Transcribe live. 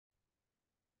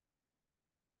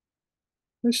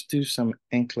Let's do some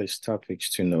NCLEX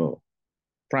topics to know.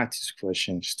 Practice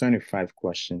questions, 25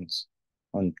 questions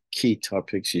on key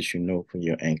topics you should know for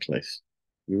your NCLEX.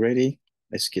 You ready?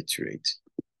 Let's get to it.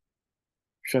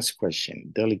 First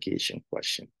question, delegation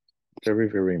question. Very,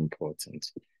 very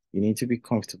important. You need to be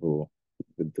comfortable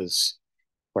with these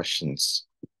questions.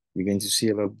 You're going to see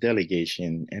a lot of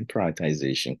delegation and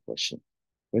prioritization question.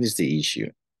 What is the issue?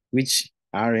 Which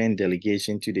RN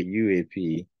delegation to the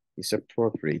UAP is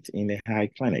appropriate in the high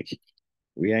clinic?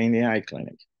 We are in the high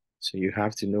clinic. So you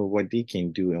have to know what they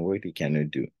can do and what they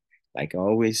cannot do. Like I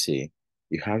always say,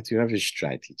 you have to have a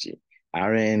strategy.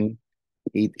 RN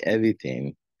eat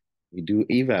everything. We do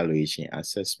evaluation,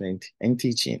 assessment, and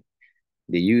teaching.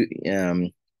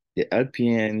 The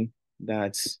LPN,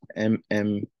 that's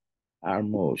MMR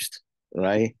most,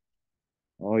 right?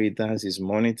 All it does is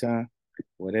monitor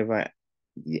whatever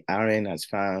the RN has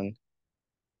found,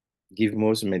 give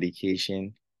most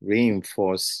medication,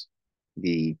 reinforce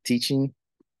the teaching,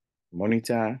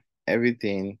 monitor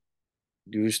everything,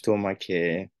 do stomach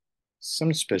care,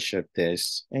 some special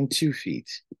tests, and 2 feet.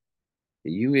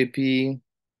 The UAP,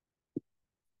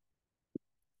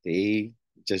 they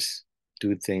just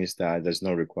do things that does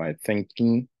not require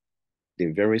thinking.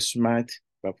 They're very smart,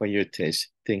 but for your test,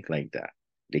 think like that.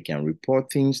 They can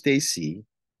report things they see,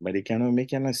 but they cannot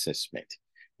make an assessment.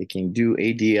 They can do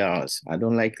ADRs. I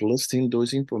don't like listing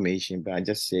those information, but I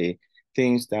just say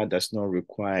things that does not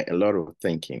require a lot of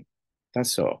thinking.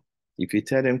 That's all. If you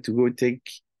tell them to go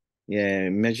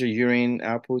measure urine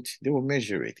output, they will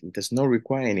measure it. It does not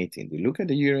require anything. They look at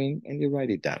the urine and they write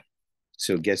it down.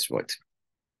 So guess what?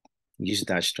 Use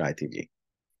that strategy.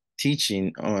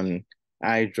 Teaching on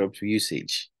eye drop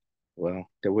usage. Well,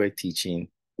 the word teaching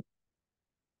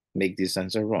make this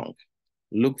answer wrong.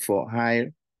 Look for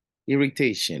high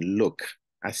irritation. Look,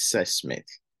 assessment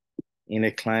in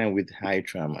a client with high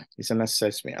trauma. It's an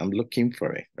assessment. I'm looking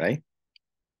for it, right?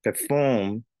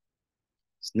 Perform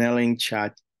Snelling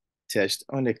chart test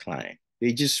on the client.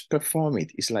 They just perform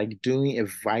it. It's like doing a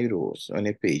vitals on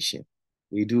a patient.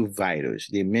 We do vitals.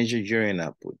 They measure urine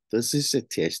output. This is a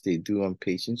test they do on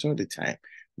patients all the time.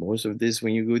 Most of this,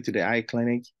 when you go to the eye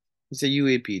clinic, it's a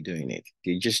UAP doing it.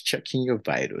 They're just checking your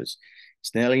vitals.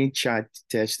 Snelling chart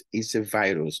test is a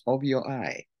vitals of your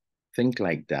eye. Think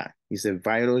like that. It's a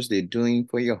vitals they're doing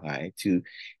for your eye to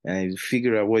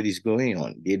figure out what is going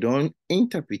on. They don't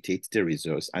interpret the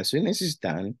results. As soon as it's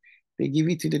done, they give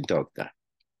it to the doctor.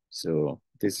 So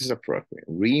this is appropriate.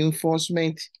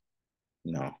 Reinforcement,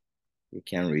 no, you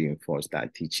can't reinforce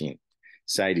that teaching.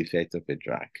 Side effect of a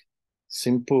drug.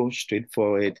 Simple,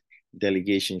 straightforward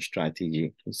delegation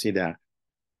strategy. Consider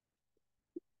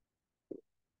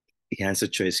the answer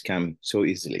choice come so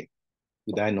easily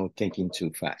without not thinking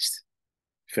too fast.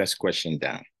 First question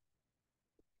down.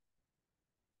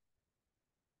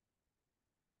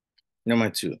 Number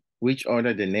 2, which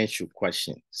order the next should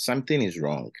question? Something is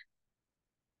wrong.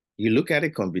 You look at a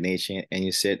combination and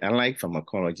you said, I like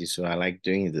pharmacology, so I like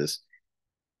doing this.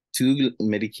 2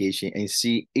 medication and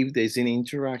see if there's any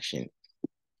interaction.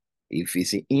 If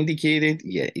it's indicated,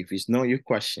 yeah. If it's not, you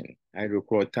question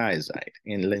hydrochlorothiazide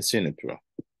and lisinopril.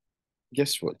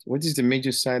 Guess what? What is the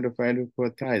major side of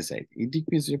hydrochlorothiazide? It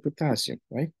decreases your potassium,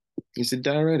 right? It's a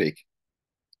diuretic.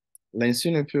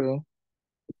 Lisinopril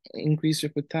increase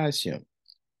your potassium.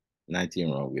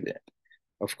 Nothing wrong with it.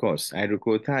 Of course,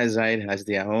 hydrochlorothiazide has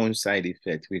their own side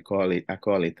effect. I call it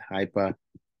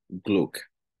hypergluc.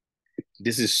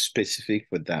 This is specific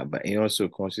for that, but it also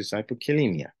causes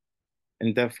hypokalemia.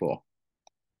 And therefore,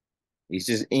 it's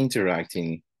just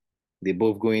interacting. They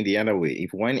both going the other way.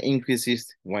 If one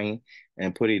increases, one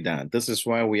and put it down. This is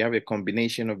why we have a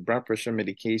combination of blood pressure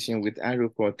medication with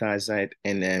hydrochlorothiazide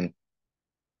and then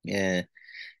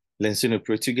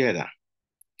lisinopril together,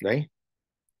 right?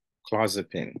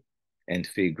 Clozapine and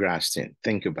filgrastim.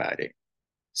 Think about it.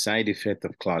 Side effect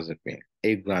of clozapine,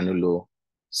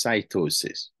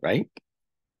 agranulocytosis, right?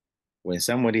 When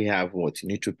somebody have what?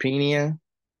 Neutropenia,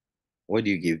 what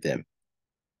do you give them?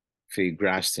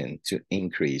 Filgrastim to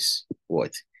increase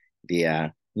what?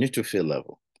 Their neutrophil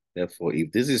level. Therefore,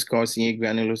 if this is causing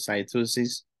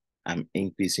granulocytosis, I'm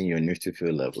increasing your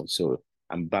neutrophil level. So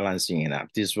I'm balancing it up.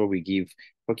 This is what we give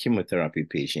for chemotherapy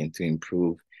patient to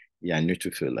improve your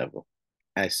neutrophil level.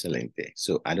 Excellent day.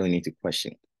 So I don't need to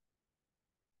question.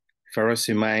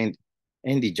 Furosemide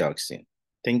and digoxin.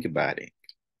 Think about it.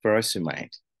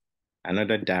 Furosemide,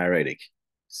 another diuretic.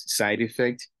 Side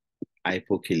effect,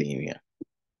 hypokalemia.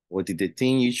 What is the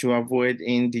thing you should avoid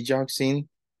in digoxin?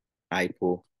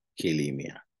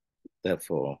 Hypokalemia.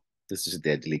 Therefore, this is a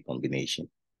deadly combination.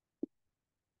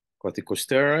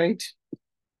 Corticosteroid,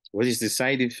 what is the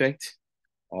side effect?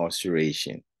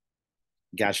 ulceration,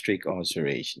 gastric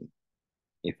ulceration.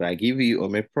 If I give you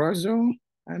omeprazole,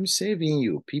 I'm saving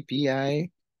you. PPI,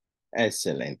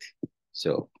 excellent.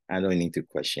 So I don't need to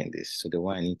question this. So the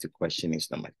one I need to question is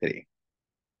number 3.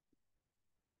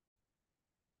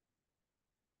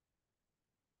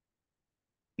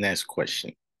 Next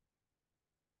question.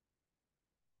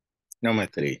 Number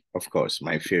 3, of course,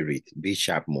 my favorite, B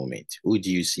sharp moment. Who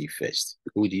do you see first?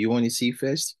 Who do you want to see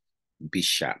first? B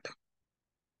sharp.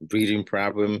 Breathing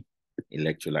problem,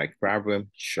 electrolyte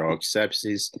problem, shock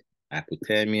sepsis,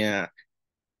 hypothermia,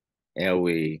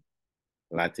 airway,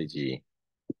 lethargy,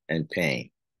 and pain.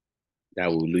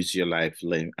 That will lose your life,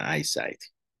 limb, eyesight.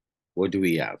 What do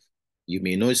we have? You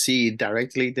may not see it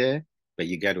directly there, but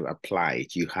you got to apply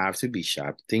it. You have to be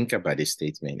sharp. Think about the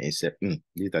statement and say,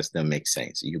 this does not make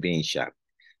sense. You're being sharp.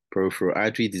 Peripheral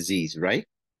artery disease, right?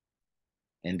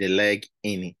 And the leg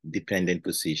in dependent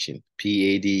position.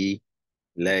 PAD,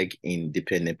 leg in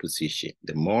dependent position.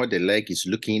 The more the leg is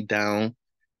looking down,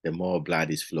 the more blood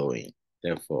is flowing.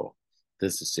 Therefore,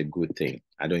 this is a good thing.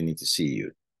 I don't need to see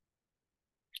you,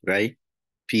 right?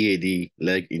 PAD,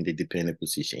 leg in the dependent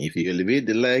position. If you elevate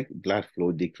the leg, blood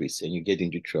flow decreases and you get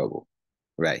into trouble,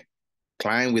 right?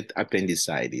 Client with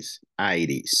appendicitis,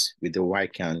 itis, with the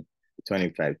white count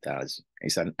 25,000.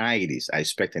 It's an itis. I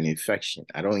expect an infection.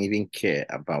 I don't even care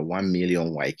about 1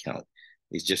 million white count.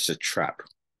 It's just a trap.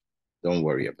 Don't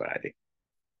worry about it.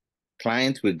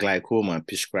 Client with glaucoma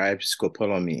prescribed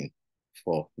scopolamine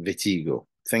for vertigo.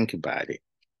 Think about it.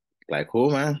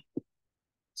 Glaucoma,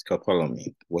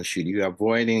 scopolamine. What should you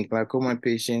avoid in glaucoma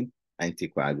patient?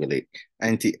 Anticoagulate,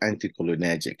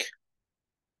 anticholinergic.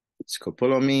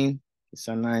 Scopolamine is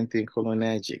an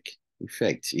anticholinergic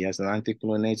effect. It has an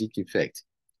anticholinergic effect.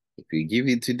 If you give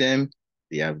it to them,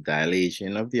 they have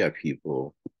dilation of their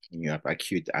pupil, and you have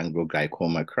acute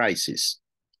angioglaucoma crisis.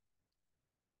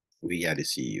 We had to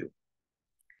see you.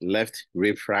 Left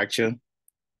rib fracture,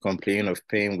 complain of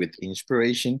pain with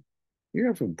inspiration. You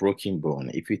have a broken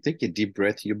bone. If you take a deep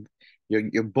breath,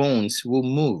 your bones will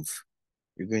move.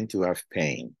 You're going to have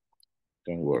pain.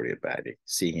 Don't worry about it.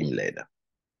 See him later.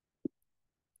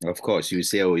 Of course, you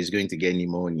say, oh, he's going to get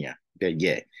pneumonia. But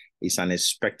yeah, it's an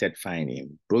expected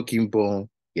finding. Broken bone,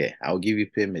 yeah, I'll give you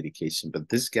pain medication. But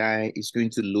this guy is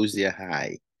going to lose their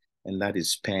eye, and that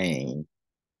is pain.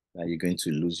 That you're going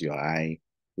to lose your eye,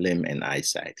 limb, and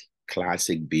eyesight.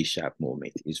 Classic B-sharp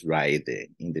moment is right there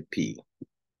in the P.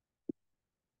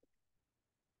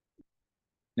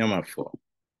 Number 4.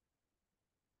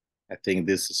 I think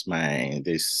this is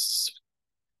this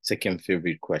second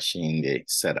favorite question in the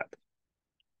setup.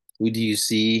 Who do you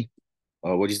see,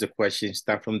 or what is the question?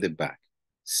 Start from the back.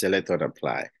 Select or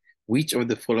apply. Which of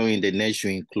the following the nurse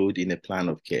should include in a plan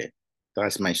of care?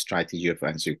 That's my strategy of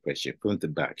answering question from the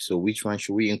back. So which one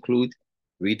should we include?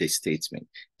 Read the statement.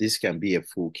 This can be a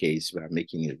full case, but I'm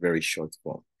making it very short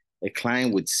form. A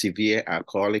client with severe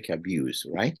alcoholic abuse,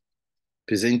 right?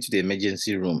 Present to the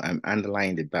emergency room. I'm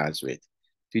underlining the buzzword.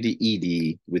 To the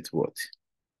ED with what?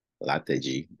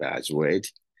 Lethargy, buzzword,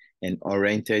 and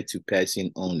oriented to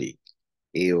person only.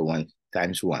 AO1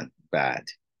 times 1, bad.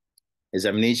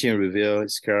 Examination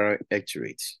reveals scar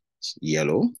ectorate,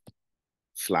 yellow,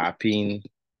 flapping,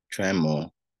 tremor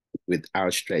with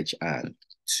outstretched arm,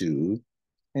 2,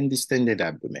 and distended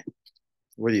abdomen.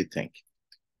 What do you think?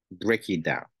 Break it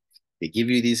down. They give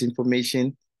you this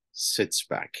information, sit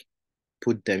back,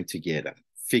 put them together,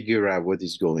 figure out what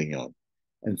is going on,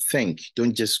 and think.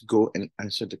 Don't just go and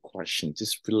answer the question.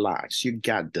 Just relax. You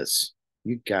got this.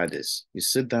 You got this. You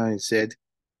sit down and said,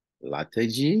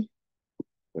 lethargy,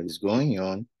 what is going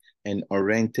on, and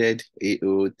oriented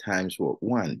AO times what?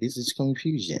 1. This is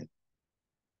confusion.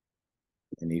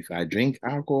 And if I drink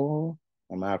alcohol,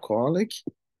 I'm alcoholic,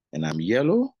 and I'm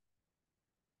yellow,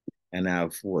 and I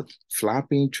have what?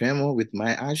 Flapping tremor with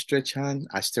my outstretched hand,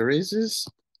 hysteresis,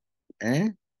 eh?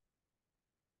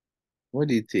 What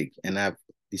do you think? And I have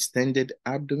distended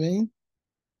abdomen.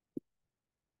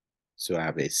 So I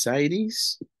have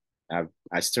ascites, I have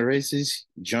hysteresis,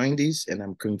 jaundice, and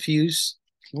I'm confused.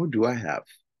 What do I have?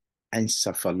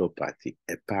 Encephalopathy,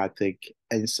 hepatic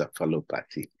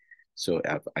encephalopathy. So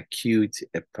I have acute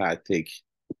hepatic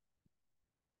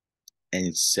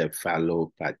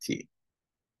encephalopathy,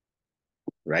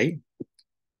 right?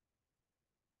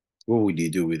 What would you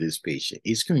do with this patient?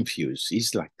 He's confused.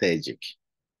 He's lethargic.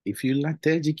 If you're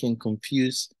lethargic and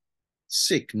confused,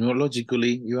 sick,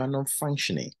 neurologically, you are not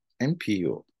functioning.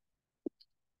 NPO.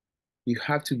 You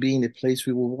have to be in a place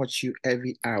we will watch you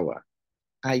every hour.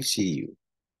 ICU.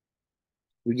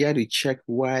 We got to check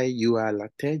why you are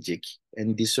lethargic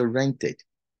and disoriented.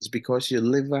 It's because your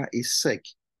liver is sick.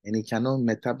 and it cannot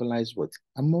metabolize what?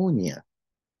 Ammonia.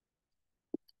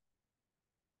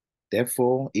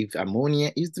 Therefore, if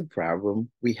ammonia is the problem,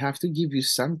 we have to give you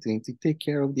something to take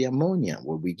care of the ammonia.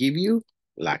 What we give you?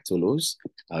 Lactulose.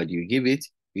 How do you give it?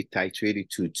 You titrate it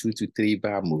to 2 to 3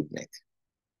 bar movement.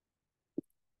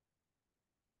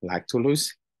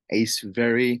 Lactulose is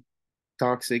very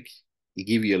toxic. It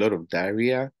gives you a lot of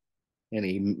diarrhea, and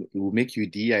it will make you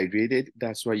dehydrated.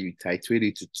 That's why you titrate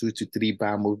it to 2 to 3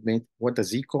 bar movement. What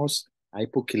does it cause?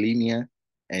 Hypokalemia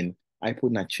and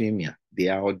hyponatremia. They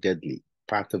are all deadly,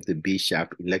 part of the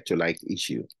B-sharp electrolyte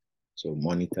issue. So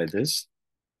monitor this.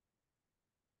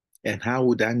 And how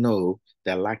would I know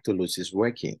that lactulose is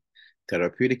working?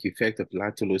 Therapeutic effect of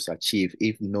lactulose achieved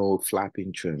if no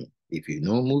flapping tremor. If you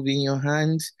know moving your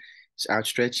hands,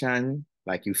 outstretched hand,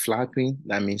 like you flapping,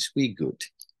 that means we good.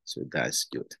 So that's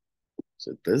good.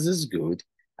 So this is good.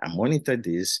 I monitor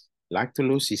this.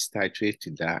 Lactulose is titrate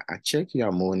to that. I check your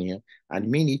ammonia,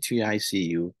 admit it to your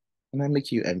ICU, and I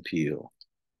make you NPO.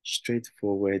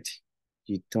 Straightforward.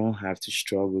 You don't have to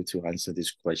struggle to answer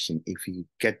this question if you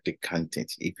get the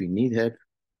content. If you need help,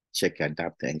 check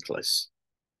Adapt NCLEX.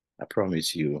 I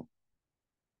promise you,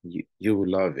 you will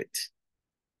love it.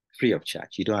 Free of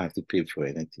charge. You don't have to pay for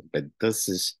anything. But this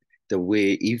is the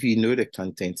way, if you know the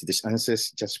content, these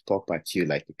answers just pop at you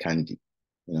like a candy.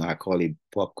 You know, I call it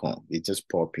popcorn. It's just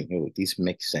popping. Oh, this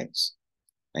makes sense.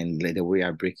 And the way I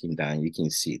break it down, you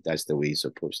can see that's the way it's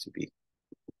supposed to be.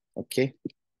 Okay.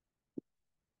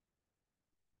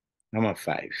 Number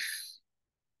 5.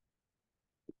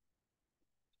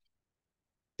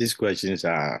 These questions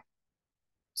are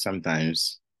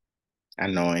sometimes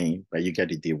annoying, but you got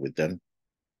to deal with them.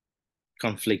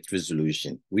 Conflict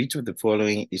resolution. Which of the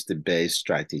following is the best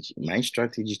strategy? My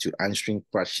strategy to answering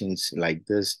questions like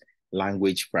this,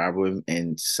 language problem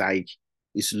and psych,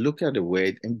 is look at the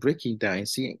word and break it down and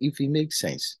see if it makes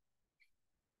sense.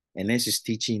 And this is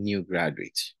teaching new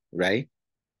graduates, right?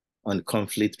 On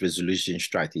conflict resolution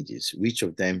strategies. Which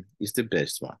of them is the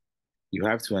best one? You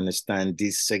have to understand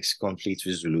these 6 conflict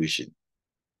resolution.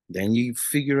 Then you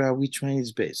figure out which one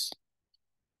is best.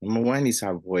 Number 1 is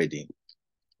avoiding.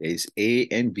 There's A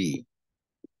and B.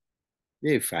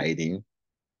 They're fighting.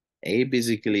 B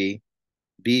basically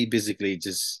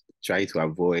just try to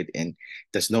avoid and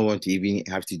does not want to even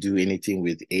have to do anything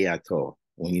with A at all.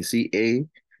 When you see A,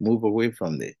 move away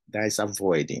from it. That is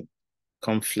avoiding.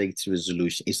 Conflict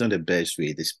resolution. It's not the best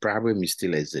way. This problem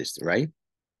still exists, right?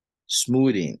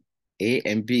 Smoothing. A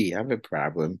and B have a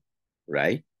problem,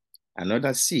 right?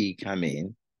 Another C come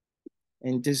in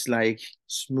and just like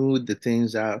smooth the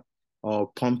things out,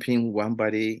 or pumping one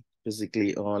body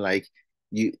physically, or like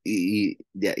the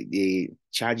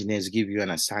charge nurse give you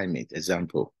an assignment,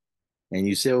 example, and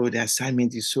you say, oh, the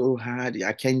assignment is so hard,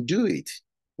 I can't do it.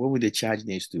 What would the charge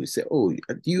nurse do? Say, oh,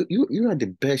 you are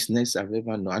the best nurse I've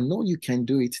ever known. I know you can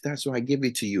do it. That's why I gave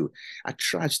it to you. I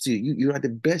trust you. You are the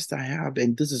best I have,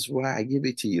 and this is why I give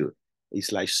it to you.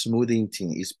 It's like smoothing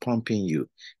thing. It's pumping you.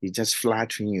 It's just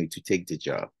flattering you to take the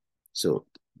job. So,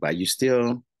 but you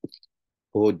still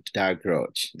hold that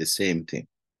grudge. The same thing.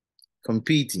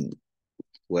 Competing,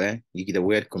 where you get the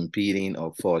word competing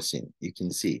or forcing. You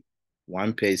can see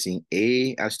one person,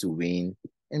 A, has to win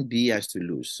and B has to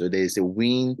lose. So there's a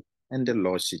win and the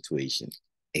loss situation.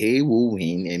 A will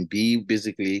win and B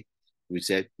basically, we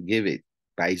said, give it,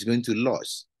 but he's going to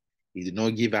lose. He did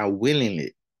not give out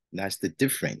willingly. That's the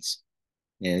difference.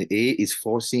 And A is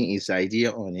forcing his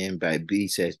idea on him, but B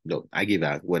says, look, I give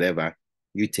out whatever,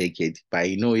 you take it. But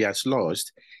he know he has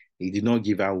lost. He did not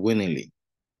give out willingly.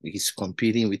 He's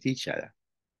competing with each other.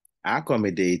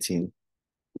 Accommodating,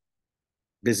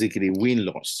 basically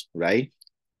win-loss, right?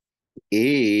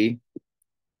 A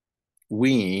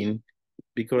win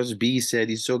because B said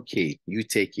it's okay. You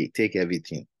take it, take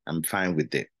everything. I'm fine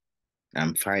with it.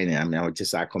 I'm fine. I mean, I'll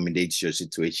just accommodate your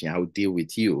situation. I'll deal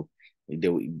with you.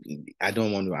 I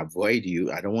don't want to avoid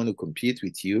you. I don't want to compete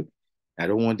with you. I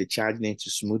don't want the charge name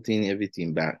to smoothing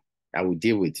everything, but I will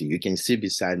deal with you. You can sit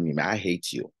beside me, but I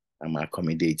hate you. I'm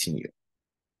accommodating you.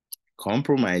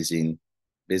 Compromising,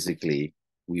 basically,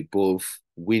 we both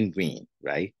win-win,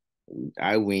 right?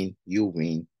 I win, you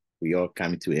win. We all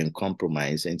come to a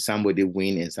compromise, and somebody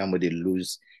win and somebody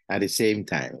lose at the same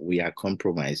time. We are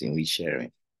compromising, we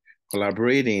sharing.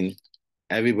 Collaborating,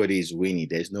 everybody is winning.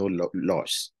 There's no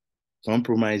loss.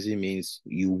 Compromising means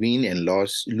you win and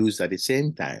lose at the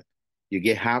same time. You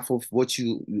get half of what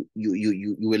you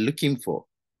were looking for.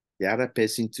 The other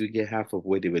person to get half of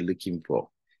what they were looking for.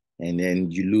 And then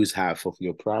you lose half of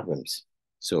your problems.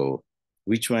 So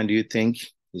which one do you think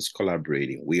is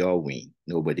collaborating? We all win.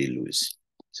 Nobody lose.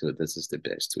 So this is the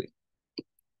best way.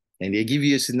 And they give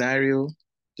you a scenario.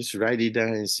 Just write it down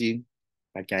and see.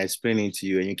 I can explain it to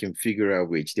you and you can figure out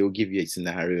which. They will give you a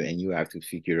scenario and you have to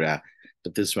figure out.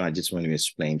 But this one, I just want to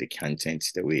explain the content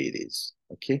the way it is.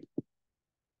 Okay.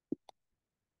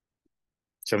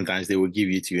 Sometimes they will give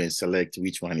it to you and select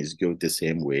which one is good the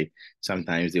same way.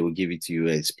 Sometimes they will give it to you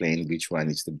and explain which one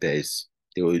is the best.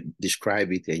 They will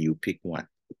describe it and you pick one.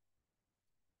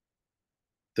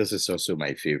 This is also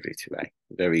my favorite, right?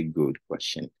 Very good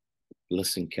question.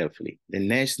 Listen carefully. The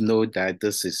next, note that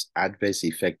this is adverse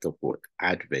effect of what?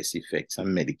 Adverse effect,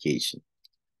 some medication.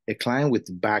 A client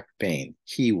with back pain,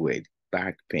 keyword,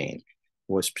 back pain,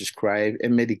 was prescribed a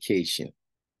medication.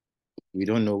 We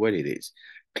don't know what it is.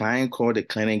 Client called the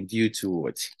clinic due to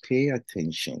what? Pay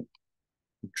attention.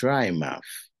 Dry mouth,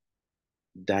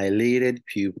 dilated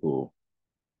pupil,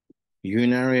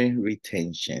 urinary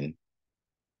retention,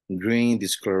 green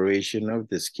discoloration of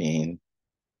the skin,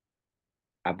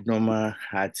 abnormal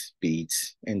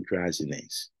heartbeats, and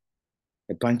drowsiness.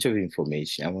 A bunch of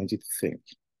information. I want you to think.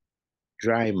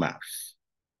 Dry mouth.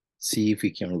 See if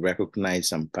you can recognize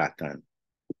some pattern.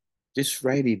 Just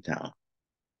write it down.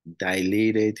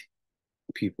 Dilated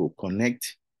pupil.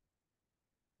 Connect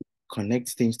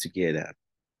things together.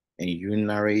 And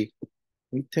urinary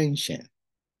retention.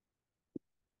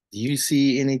 Do you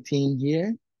see anything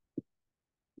here?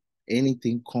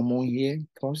 Anything common here?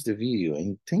 Pause the video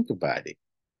and think about it.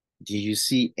 Do you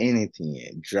see anything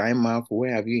here? Dry mouth,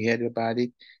 where have you heard about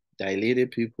it? Dilated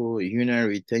pupil, urinary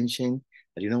retention.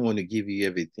 I don't want to give you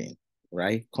everything,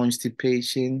 right?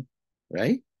 Constipation,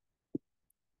 right?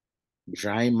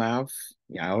 Dry mouth,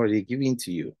 yeah, I already given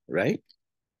to you, right?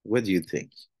 What do you think?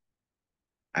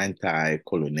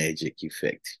 Anticholinergic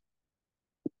effect.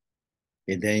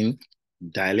 And then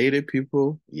dilated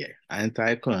pupil, yeah,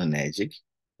 anticholinergic,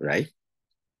 right?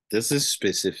 This is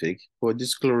specific for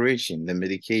discoloration, the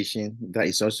medication that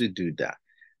is also do that.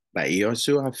 But it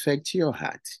also affects your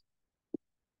heart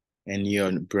and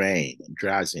your brain,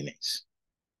 drowsiness.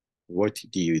 What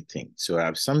do you think? So I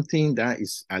have something that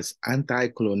is as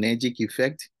anticholinergic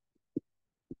effect.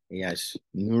 It has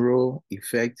neuro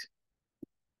effect.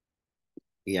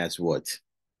 It has what?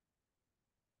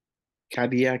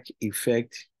 Cardiac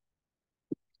effect.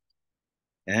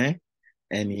 And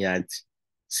it has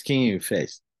skin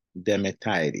effect,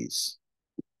 dermatitis.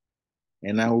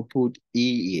 And I will put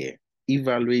E here.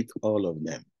 Evaluate all of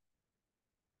them.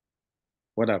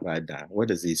 What have I done? What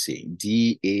does it say?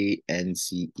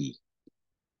 D-A-N-C-E.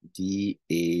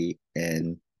 D-A-N-C-E.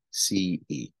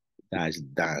 That's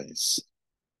dance.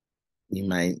 In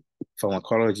my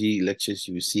pharmacology lectures,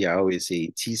 you see, I always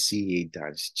say TCA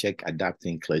dance. Check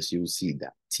adapting class, you will see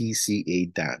that.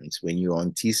 TCA dance. When you're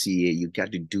on TCA, you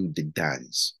got to do the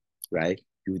dance, right?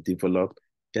 You develop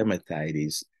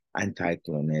dermatitis,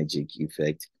 anticholinergic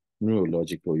effect,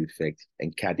 neurological effect,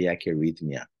 and cardiac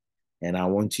arrhythmia. And I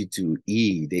want you to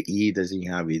the E doesn't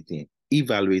have anything.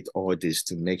 Evaluate all this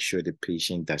to make sure the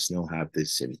patient does not have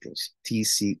these symptoms.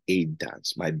 TCA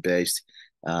dance, my best.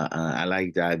 I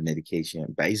like that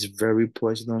medication, but it's very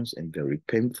poisonous and very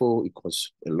painful. It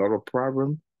causes a lot of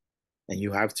problem, and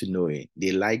you have to know it.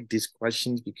 They like these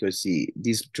questions because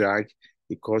this drug,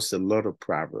 it causes a lot of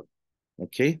problem.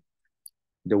 Okay,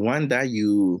 the one that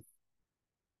you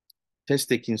test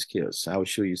taking skills, I will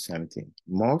show you something.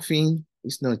 Morphine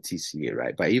is not TCA,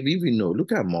 right? But if you even know,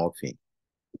 look at morphine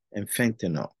and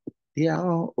fentanyl. They are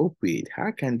all opioid.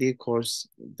 How can they cause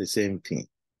the same thing?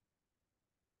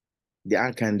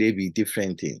 How can they be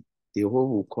different thing? They all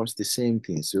will cause the same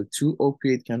thing. So two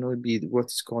opioid cannot be what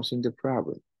is causing the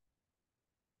problem,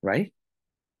 right?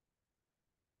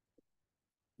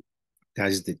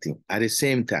 That's the thing. At the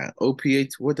same time,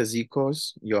 opioid, what does it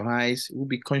cause? Your eyes will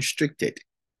be constricted.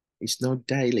 It's not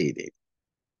dilated.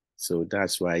 So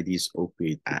that's why these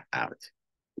opioids are out.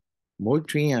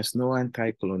 Motrin has no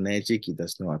anticholinergic. It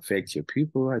does not affect your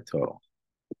pupil at all.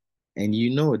 And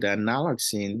you know that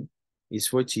naloxone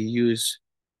is what you use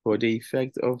for the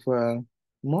effect of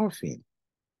morphine.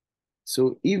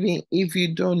 So even if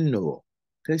you don't know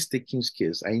test taking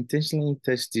skills, I intentionally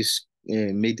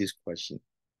made this question.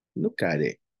 Look at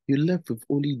it. You're left with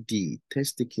only D,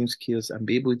 test taking skills, and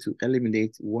be able to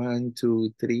eliminate 1,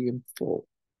 2, 3, and 4.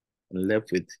 And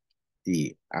left with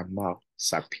the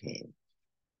amlodipine.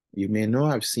 You may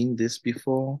not have seen this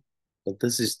before, but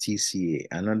this is TCA.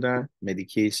 Another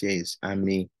medication is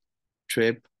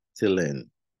amitriptyline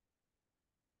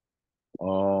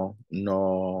or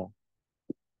nortriptyline.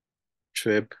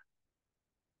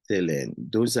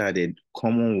 Those are the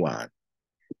common ones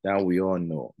that we all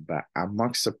know, but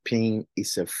amoxicillin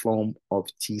is a form of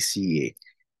TCA.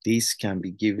 This can be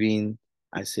given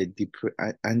as a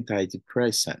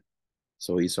antidepressant.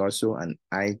 So it's also an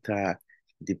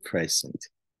antidepressant.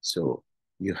 So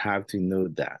you have to know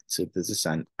that. So this is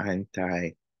an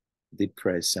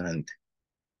antidepressant,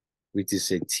 which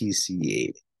is a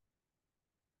TCA.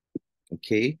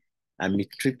 Okay,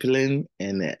 amitriptyline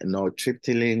and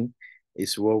nortriptyline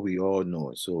is what we all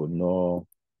know. So nortriptyline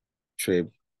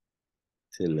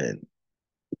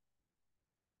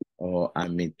or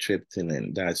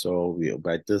amitriptyline, that's all we.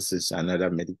 But this is another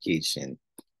medication.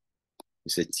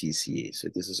 It's a TCA. So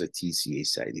this is a TCA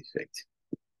side effect.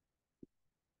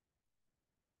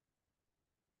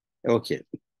 Okay,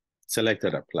 select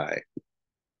or apply,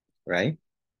 right?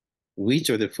 Which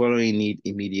of the following need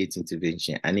immediate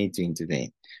intervention? I need to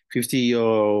intervene.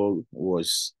 50-year-old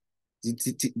was, the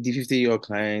 50-year-old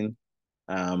client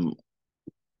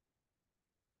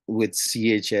with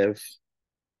CHF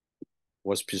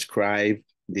was prescribed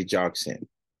digoxin.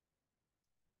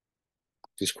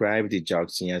 Prescribed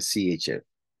digoxin as CHF.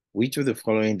 Which of the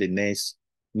following the next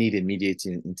need immediate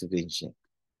intervention?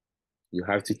 You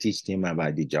have to teach them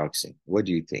about digoxin. What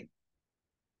do you think?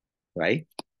 Right?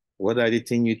 What are the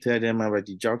things you tell them about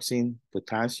digoxin?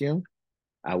 Potassium.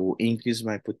 I will increase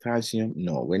my potassium.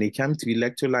 No. When it comes to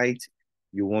electrolyte,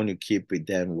 you want to keep with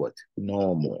them what?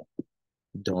 Normal.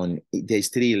 There's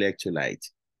 3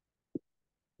 electrolytes.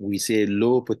 We say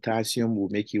low potassium will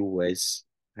make you worse.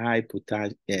 High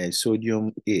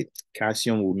sodium,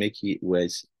 calcium will make it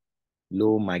worse.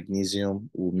 Low magnesium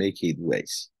will make it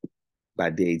worse.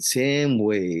 But the same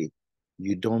way,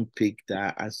 you don't pick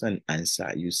that as an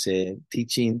answer. You say,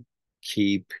 teaching,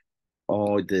 keep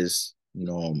all this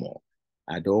normal.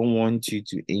 I don't want you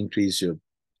to increase your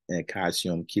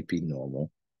calcium, keep it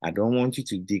normal. I don't want you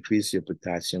to decrease your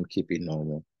potassium, keep it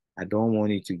normal. I don't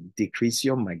want you to decrease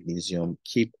your magnesium,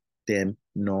 keep them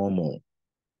normal.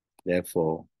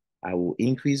 Therefore, I will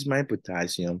increase my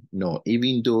potassium. No,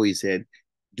 even though he said,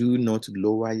 do not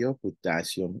lower your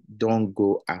potassium, don't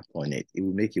go up on it. It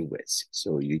will make it worse.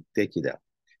 So you take it out.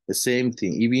 The same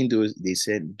thing, even though they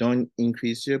said, don't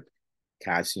increase your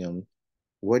calcium,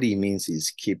 what it means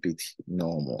is keep it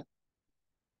normal.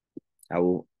 I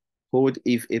will hold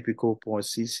if apical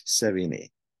pulses 7A.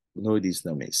 Know this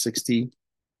number, 60,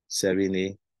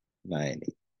 70,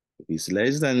 90. If it's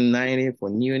less than 90 for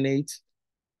neonate,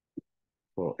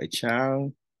 for a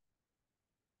child,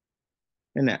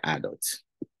 and an adult.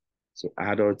 So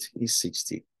adult is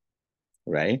 60,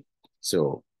 right?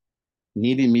 So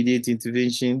need immediate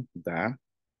intervention,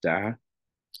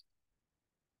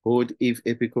 hold if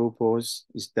apical pulse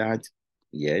is that,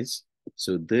 yes.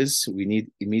 So this, we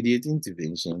need immediate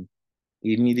intervention,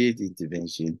 immediate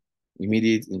intervention,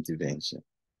 immediate intervention.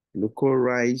 Local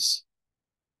rise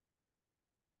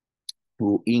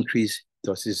will increase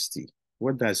toxicity.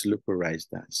 What does local rise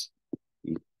does?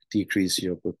 It decrease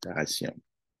your potassium.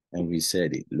 And we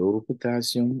said it, low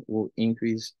potassium will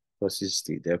increase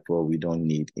toxicity. Therefore, we don't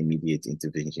need immediate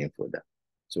intervention for that.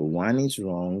 So 1 is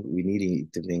wrong, we need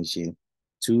intervention.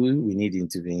 2, we need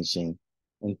intervention.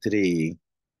 And 3,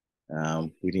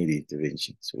 we need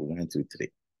intervention. So 1, 2,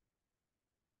 3.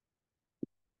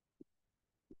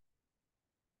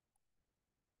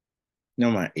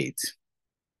 Number 8.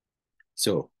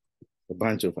 So a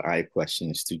bunch of I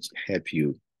questions to help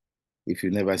you. If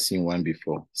you've never seen one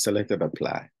before, select or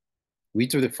apply.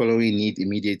 Which of the following need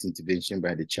immediate intervention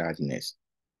by the child nurse?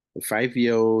 A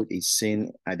 5-year-old is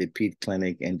seen at the ped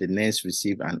clinic and the nurse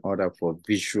received an order for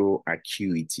visual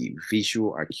acuity.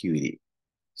 Visual acuity.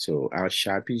 So how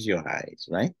sharp is your eyes,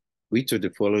 right? Which of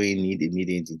the following need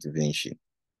immediate intervention?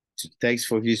 To text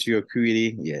for visual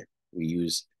acuity, yeah, we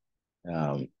use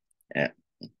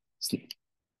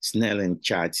Snell and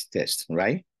chart test,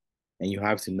 right? And you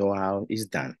have to know how it's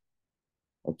done.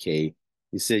 Okay,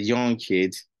 it's a young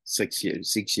kid, 6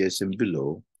 years and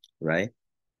below, right?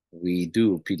 We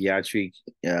do pediatric,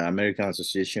 American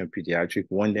Association of Pediatric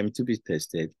want them to be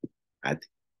tested at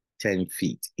 10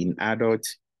 feet. In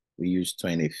adults, we use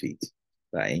 20 feet.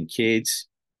 But in kids,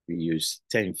 we use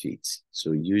 10 feet.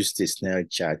 So use the Snell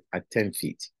chart at 10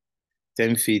 feet.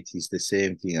 10 feet is the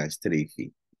same thing as 3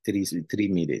 feet, 3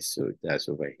 meters. So that's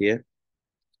over here.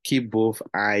 Keep both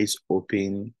eyes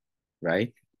open,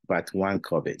 right? But one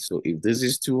covered. So if this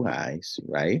is 2 eyes,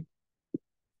 right?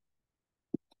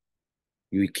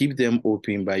 You keep them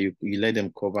open, but you let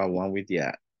them cover one with the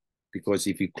eye. Because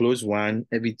if you close one,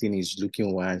 everything is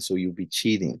looking one, so you'll be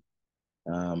cheating.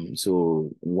 So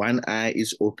one eye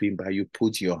is open, but you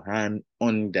put your hand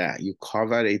on that. You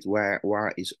cover it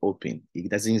while it's open. It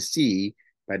doesn't see,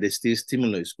 but there's still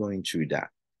stimulus going through that.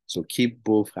 So keep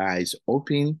both eyes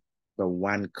open, but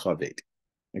one covered.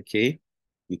 Okay?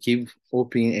 You keep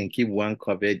open and keep one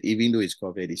covered, even though it's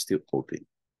covered, it's still open.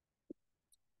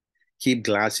 Keep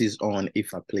glasses on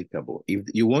if applicable. If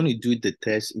you want to do the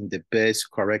test in the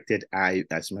best corrected eye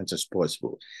as much as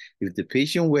possible. If the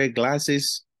patient wear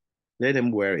glasses, let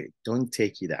them wear it. Don't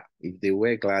take it out. If they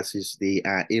wear glasses, they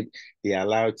are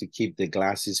allowed to keep the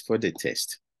glasses for the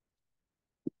test.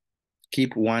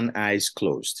 Keep one eye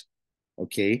closed.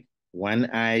 Okay? One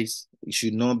eye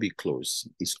should not be closed.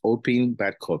 It's open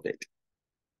but covered.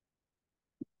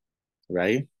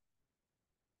 Right?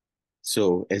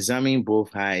 So examine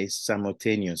both eyes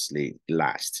simultaneously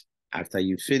last. After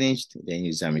you finished, then you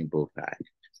examine both eyes.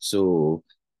 So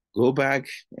go back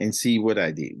and see what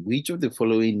I did. Which of the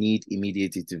following need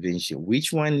immediate intervention?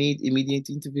 Which one need immediate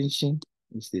intervention?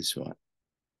 It's this one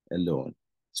alone.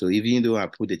 So even though I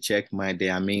put a check mark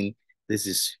there, I mean, this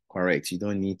is correct. You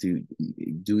don't need to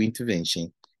do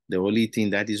intervention. The only thing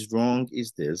that is wrong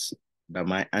is this, but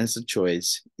my answer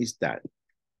choice is that.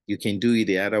 You can do it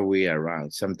the other way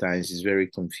around. Sometimes it's very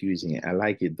confusing. I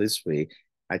like it this way.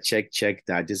 I check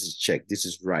that this is check, this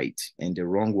is right. And the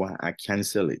wrong one, I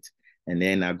cancel it. And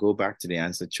then I go back to the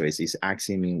answer choice. It's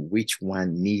asking me which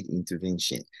one need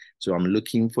intervention. So I'm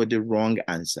looking for the wrong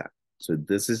answer. So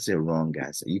this is the wrong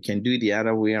answer. You can do the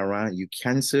other way around. You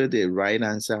cancel the right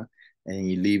answer and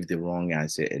you leave the wrong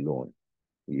answer alone.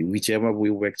 Whichever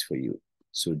way works for you.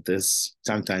 So this,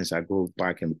 sometimes I go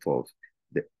back and forth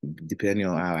depending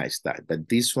on how I start. But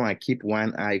this one, I keep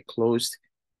one eye closed.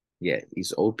 Yeah,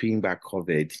 it's open but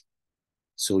covered.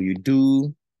 So you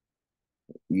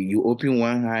open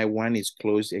one eye, one is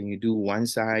closed, and you do one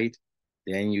side,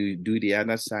 then you do the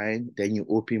other side, then you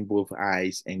open both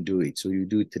eyes and do it. So you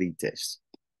do 3 tests.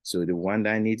 So the one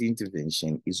that needs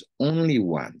intervention is only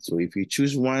one. So if you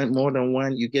choose one more than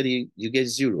one, you get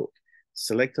 0.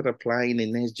 Select or apply in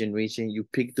the next generation, you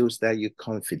pick those that you're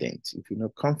confident. If you're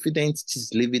not confident,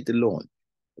 just leave it alone.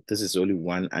 But this is only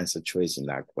one answer choice in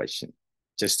that question,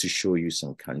 just to show you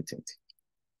some content.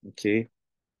 Okay?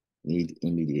 Need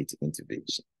immediate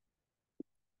intervention.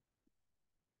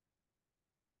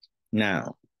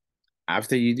 Now,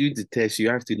 after you do the test, you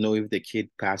have to know if the kid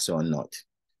passed or not.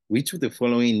 Which of the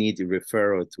following need a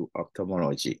referral to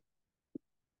ophthalmology?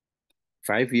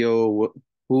 5-year-old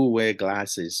who wear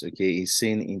glasses, okay, is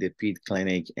seen in the ped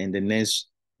clinic and the nurse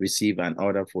receive an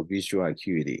order for visual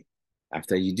acuity.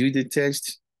 After you do the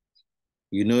test,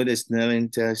 you know the Snellen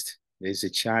test, there's a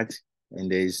chart and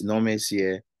there's numbers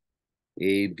here,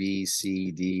 A, B,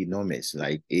 C, D, numbers,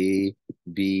 like A,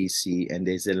 B, C, and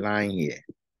there's a line here,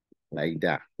 like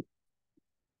that.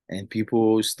 And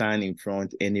people stand in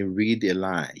front and you read a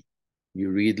line. You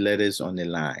read letters on the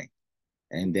line.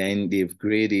 And then they've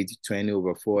graded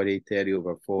 20/40,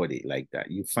 30/40, like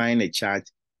that. You find a chart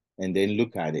and then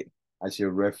look at it as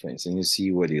your reference and you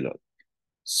see what it looks.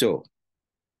 So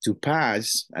to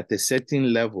pass at a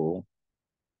certain level,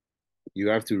 you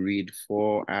have to read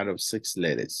 4 out of 6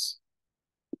 letters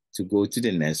to go to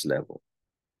the next level.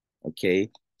 Okay,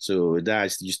 so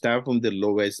that's, you start from the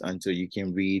lowest until you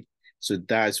can read. So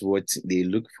that's what they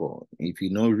look for. If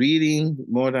you're not reading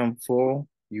more than 4,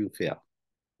 you fail.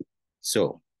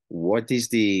 So what is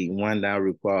the one that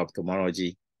requires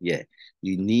ophthalmology? Yeah,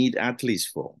 you need at least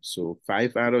 4. So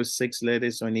 5 out of 6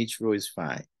 letters on each row is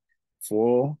fine.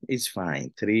 4 is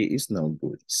fine. 3 is not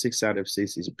good. 6 out of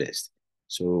 6 is best.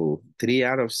 So 3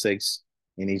 out of 6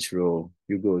 in each row,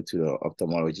 you go to the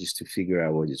ophthalmologist to figure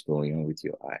out what is going on with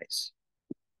your eyes.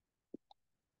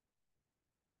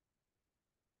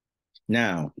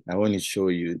 Now, I want to show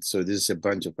you, so this is a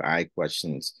bunch of eye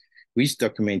questions. Which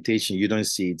documentation, you don't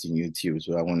see it in YouTube,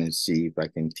 so I want to see if I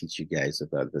can teach you guys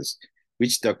about this.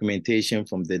 Which documentation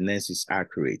from the nurse is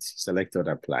accurate? Select or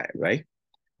apply, right?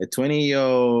 A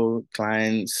 20-year-old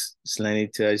client's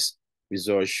test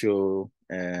results show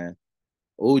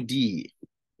OD,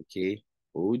 okay?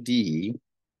 OD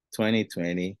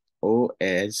 2020,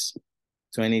 OS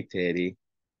 2030,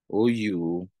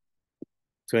 OU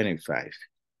 25.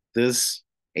 This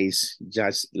is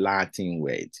just Latin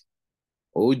word.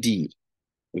 OD,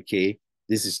 okay?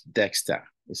 This is Dexter.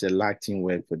 It's a Latin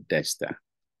word for Dexter.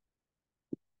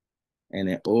 And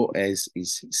the OS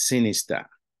is sinister.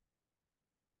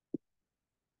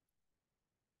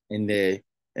 And the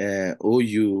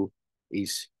OU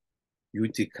is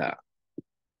Utica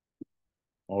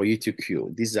or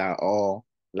UTQ. These are all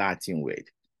Latin word.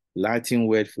 Latin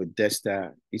word for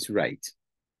Dexter is right.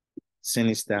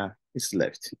 Sinister is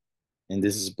left. And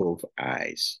this is both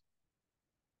eyes.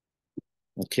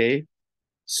 Okay,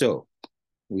 so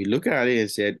we look at it and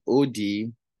said OD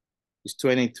is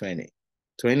 2020.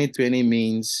 2020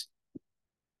 means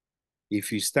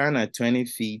if you stand at 20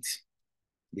 feet,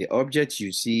 the object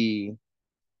you see,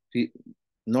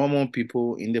 normal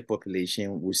people in the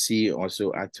population will see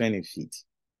also at 20 feet.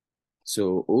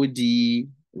 So OD,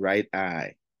 right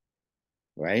eye,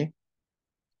 right?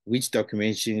 Which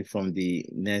documentation from the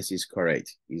nurse is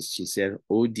correct? She said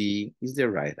OD is the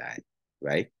right eye,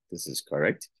 right? This is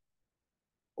correct.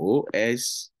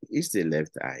 OS is the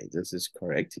left eye. This is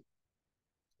correct.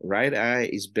 Right eye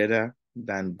is better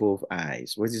than both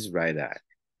eyes. What is right eye?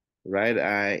 Right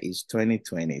eye is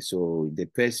 20/20. So the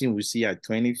person we see at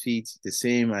 20 feet, the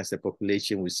same as the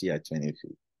population we see at 20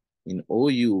 feet. In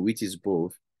OU, which is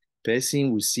both,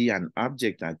 person will see an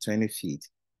object at 20 feet,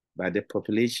 but the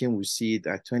population will see it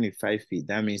at 25 feet.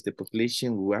 That means the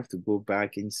population will have to go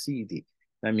back and see it.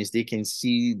 That means they can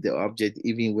see the object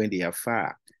even when they are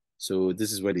far. So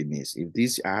this is what it means. If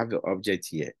this, I have the object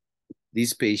here,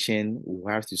 this patient will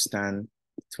have to stand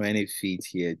 20 feet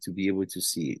here to be able to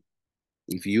see it.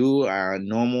 If you are a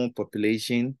normal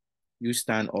population, you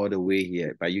stand all the way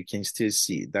here, but you can still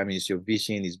see. That means your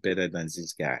vision is better than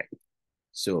this guy.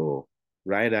 So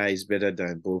right eye is better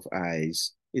than both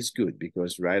eyes. It's good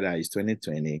because right eye is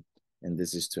 20/20 and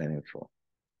this is 24.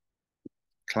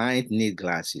 Client need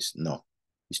glasses. No.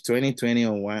 It's 20/20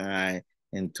 on one eye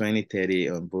and 20/30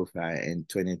 on both eye and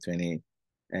 20/20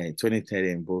 and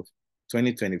 20/30 on both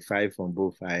 20/25 on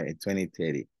both eye and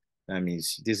 20/30. That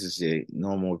means this is a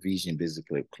normal vision,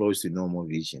 basically close to normal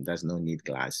vision. Does not need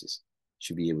glasses.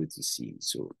 Should be able to see.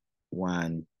 So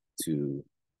 1, 2,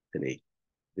 3.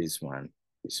 This one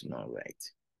is not right.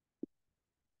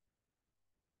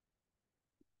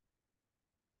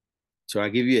 So I'll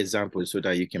give you examples so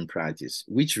that you can practice.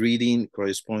 Which reading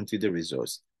corresponds to the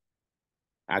results?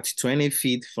 At 20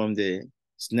 feet from the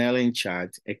Snelling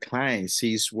chart, a client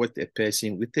sees what a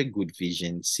person with a good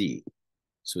vision sees.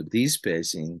 So this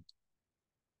person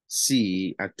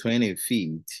see at 20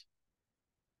 feet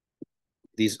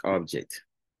this object,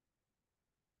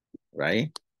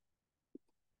 right?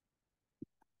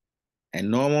 A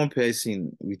normal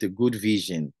person with a good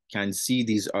vision can see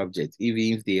this object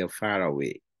even if they are far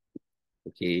away.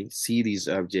 Okay, see this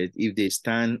object if they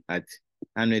stand at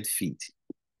 100 feet.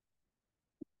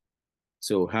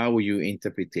 So how will you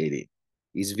interpret it?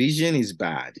 His vision is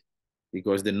bad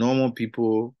because the normal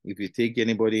people, if you take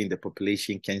anybody in the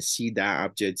population, can see that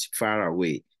object far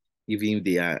away, even if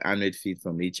they are 100 feet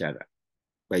from each other.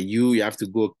 But you have to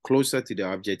go closer to the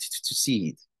object to see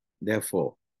it.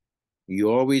 Therefore,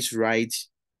 you always write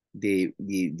the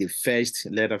first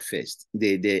letter first,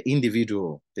 the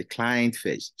individual, the client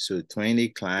first. So 20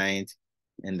 client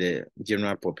and the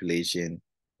general population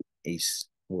is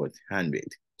what? 100.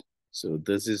 So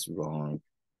this is wrong.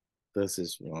 This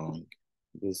is wrong.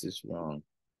 This is wrong.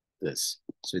 This.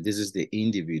 So this is the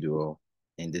individual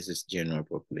and this is general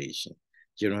population.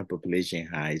 General population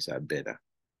highs are better.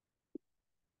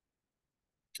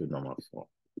 To number 4.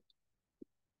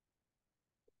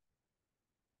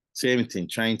 Same thing,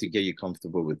 trying to get you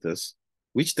comfortable with this.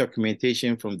 Which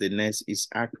documentation from the nurse is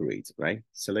accurate, right?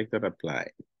 Selected apply.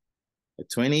 A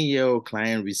 20-year-old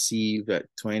client received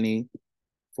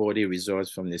 20/40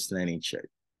 results from this learning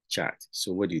chart.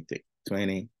 So what do you think?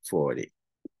 20/40.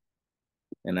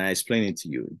 And I explain it to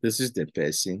you. This is the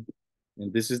person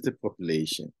and this is the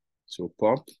population. So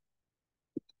pop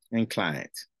and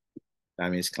client. That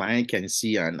means client can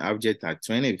see an object at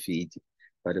 20 feet,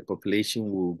 but the population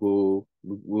will go,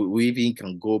 we even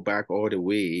can go back all the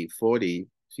way 40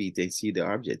 feet and see the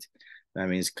object. That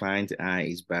means client eye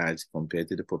is bad compared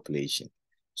to the population.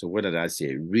 So what did I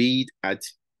say? Read at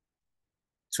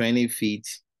 20 feet.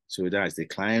 So that's the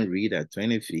client read at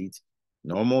 20 feet.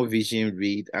 Normal vision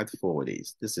read at 40.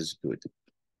 This is good.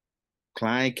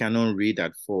 Client cannot read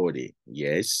at 40.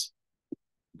 Yes.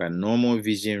 But normal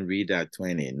vision read at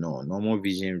 20. No, normal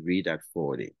vision read at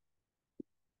 40.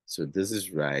 So this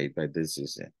is right, but this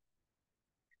isn't.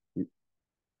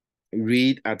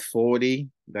 Read at 40,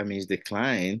 that means the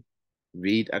client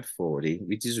read at 40,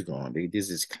 which is wrong. This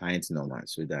is client normal,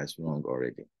 so that's wrong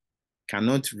already.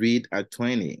 Cannot read at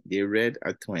 20. They read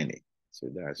at 20, so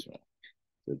that's wrong.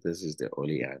 So this is the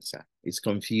only answer. It's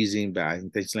confusing, but I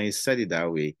intentionally said it that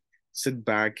way. Sit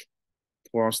back,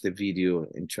 pause the video,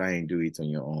 and try and do it on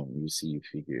your own. You see, you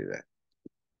figure it out.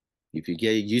 If you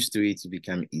get used to it, it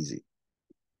become easy.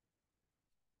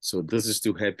 So this is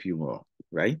to help you more,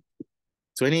 right?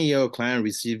 20-year-old client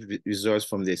received results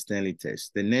from the Stanley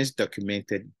test. The nurse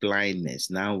documented blindness.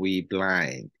 Now we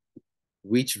blind.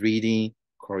 Which reading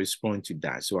correspond to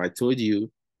that? So I told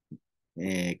you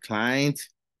client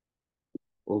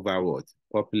over what?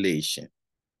 Population.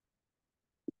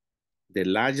 The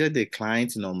larger the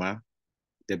client number,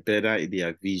 the better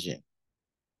their vision.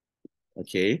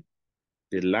 Okay?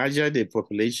 The larger the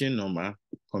population number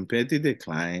compared to the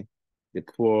client, the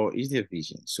poor is their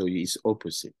vision. So it's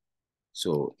opposite.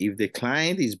 So if the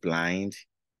client is blind,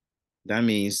 that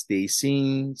means they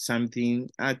seeing something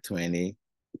at 20,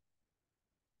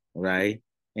 right?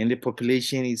 And the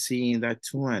population is seeing that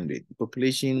 200. The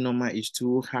population number is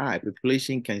too high.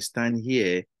 Population can stand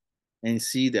here and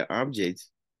see the object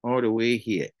all the way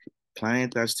here.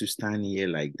 Client has to stand here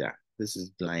like that. This is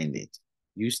blinded.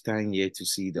 You stand here to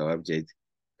see the object.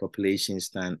 Population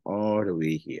stand all the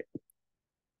way here.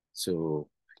 So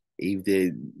if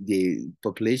the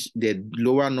population, the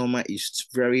lower number is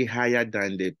very higher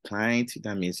than the client,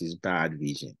 that means it's bad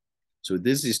vision. So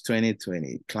this is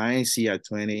 2020. Client see at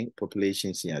 20,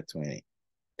 population see at 20.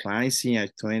 Client see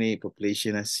at 20,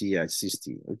 population see at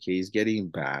 60. Okay, it's getting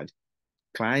bad.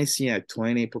 Client see at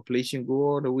 20, population go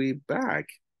all the way back.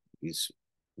 It's,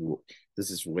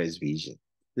 this is worse vision.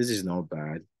 This is not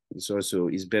bad.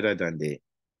 It's better than the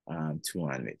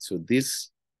 200. So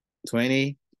this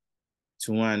 20,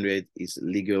 200 is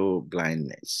legal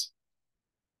blindness.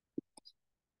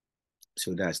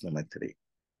 So that's number 3.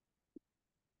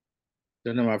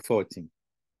 So number 14,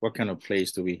 what kind of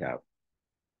plays do we have?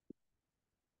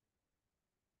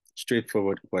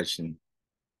 Straightforward question.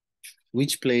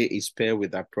 Which play is paired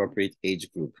with appropriate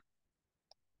age group?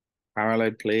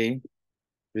 Parallel play,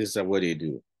 this is what they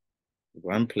do.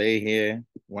 One play here,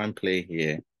 one play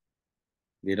here.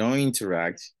 They don't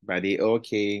interact, but they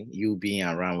okay you being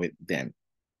around with them.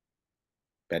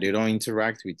 But they don't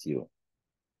interact with you,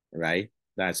 right?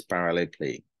 That's parallel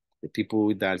play. The people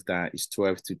who does that is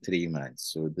 12 to 3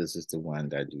 months. So this is the one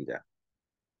that do that.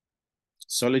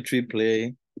 Solitary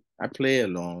play, I play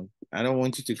alone. I don't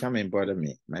want you to come and bother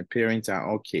me. My parents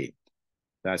are okay.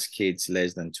 That's kids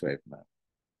less than 12 months.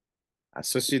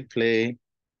 Associate play,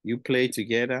 you play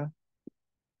together,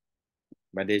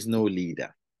 but there's no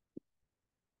leader.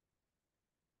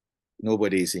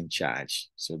 Nobody is in charge.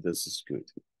 So this is good.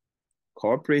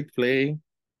 Corporate play,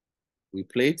 we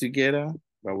play together,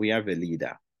 but we have a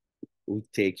leader who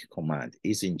take command.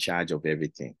 He's in charge of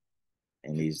everything.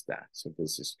 And he's that. So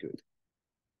this is good.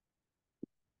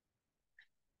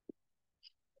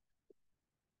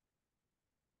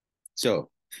 So,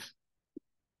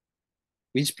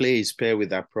 which play is paired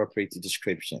with appropriate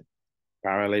description?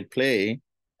 Parallel play,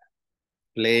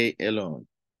 play alone.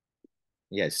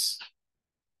 Yes.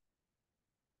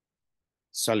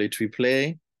 Solitary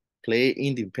play, play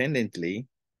independently,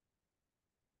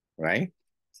 right?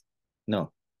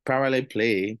 No. Parallel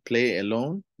play, play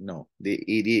alone? No. They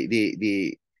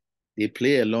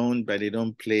play alone, but they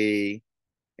don't play,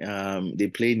 they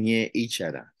play near each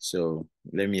other. So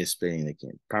let me explain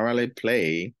again. Parallel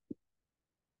play,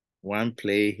 one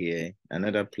play here,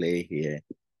 another play here,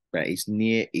 but it's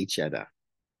near each other,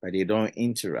 but they don't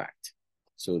interact.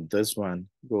 So this one,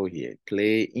 go here,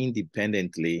 play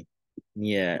independently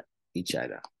near each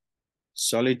other.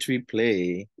 Solitary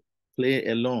play, play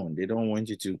alone. They don't want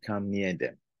you to come near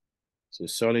them. So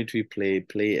solitary play,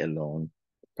 play alone.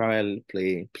 Parallel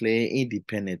play, play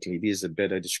independently. This is a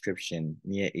better description,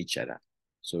 near each other.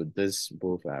 So this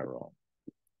both are wrong.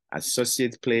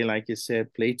 Associate play, like I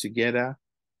said, play together,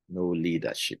 no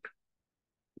leadership.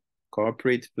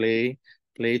 Corporate play,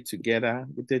 play together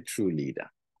with a true leader.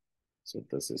 So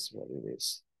this is what it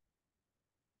is.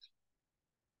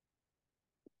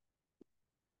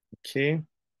 Okay.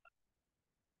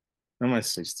 Number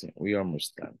 16, we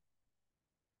almost done.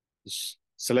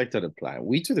 Selected apply.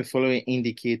 Which of the following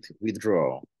indicate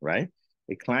withdrawal, right?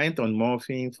 A client on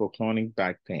morphine for chronic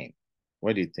back pain.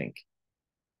 What do you think?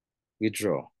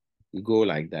 Withdraw. You go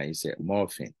like that, you say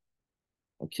morphine.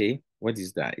 Okay, what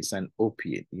is that? It's an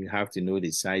opiate. You have to know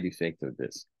the side effect of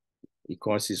this. It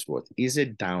causes what? Is a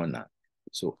downer.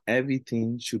 So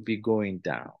everything should be going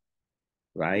down,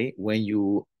 right? When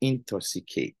you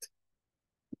intoxicate.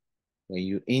 When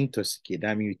you intoxicate,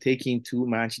 that means you're taking too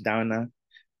much downer,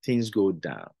 things go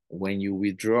down. When you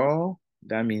withdraw,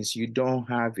 that means you don't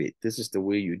have it. This is the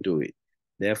way you do it.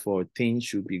 Therefore, things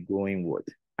should be going what?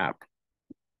 Up.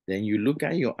 Then you look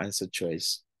at your answer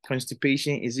choice.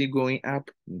 Constipation, is it going up?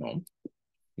 No.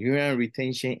 Urine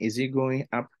retention, is it going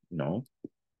up? No.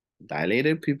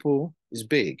 Dilated pupil is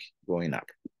big, going up.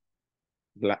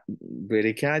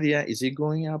 Bradycardia, is it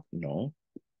going up? No.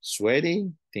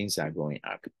 Sweating, things are going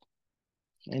up.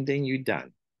 And then you're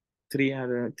done. 3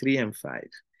 and 5.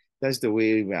 That's the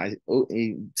way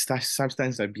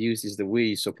substance abuse is the way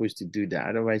you're supposed to do that.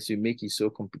 Otherwise, you make it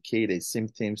so complicated.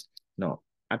 Symptoms, no,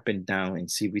 up and down and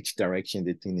see which direction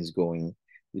the thing is going.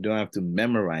 You don't have to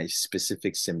memorize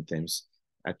specific symptoms.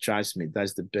 Trust me,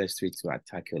 that's the best way to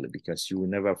tackle it because you will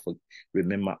never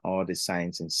remember all the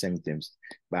signs and symptoms.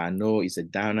 But I know it's a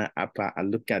downer, upper. I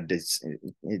look at this,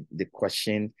 the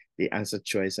question, the answer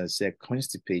choice, and say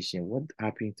constipation. What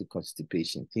happened to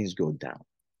constipation? Things go down.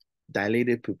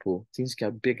 Dilated pupil, things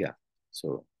get bigger.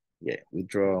 So yeah,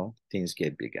 withdrawal, things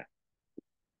get bigger.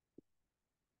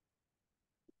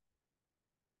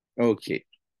 Okay,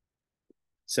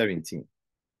 17.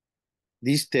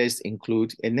 These tests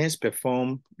include a nurse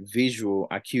perform visual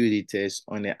acuity test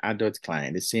on an adult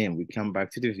client. The same, we come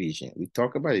back to the vision. We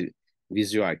talk about it,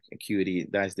 visual acuity,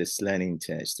 that's the slanting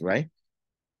test, right?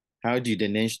 How do the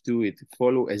nurse do it?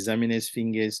 Follow examiner's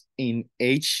fingers in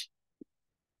H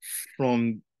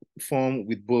from form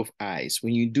with both eyes.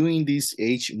 When you're doing this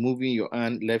H, moving your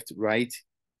hand left, right,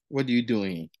 what are you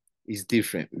doing? It's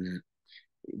different.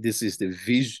 This is the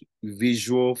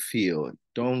visual field.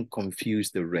 Don't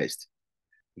confuse the rest.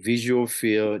 Visual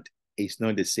field is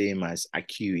not the same as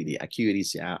acuity. Acuity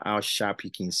is how sharp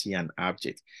you can see an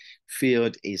object.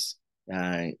 Field is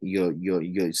your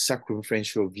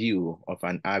circumferential view of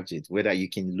an object, whether you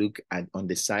can look at on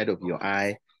the side of your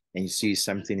eye and you see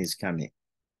something is coming.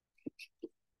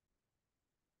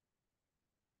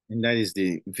 And that is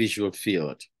the visual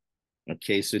field.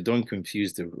 Okay, so don't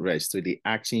confuse the rest. So they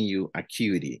asking you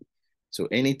acuity. So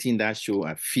anything that show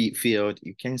a field,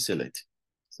 you cancel it.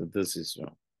 So this is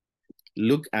wrong.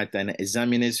 Look at an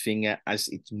examiner's finger as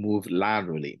it moves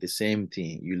laterally. The same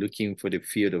thing. You're looking for the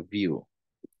field of view.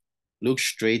 Look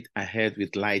straight ahead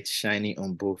with light shining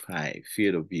on both eyes.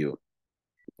 Field of view.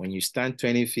 When you stand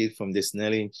 20 feet from the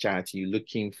Snelling chart, you're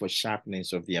looking for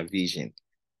sharpness of their vision.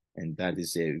 And that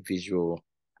is a visual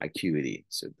acuity.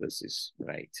 So this is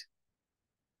right.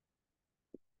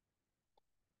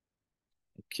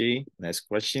 Okay, next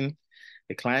question.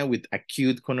 A client with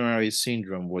acute coronary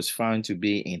syndrome was found to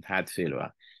be in heart failure.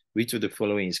 Which of the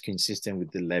following is consistent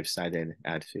with the left-sided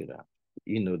heart failure?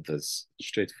 You know this,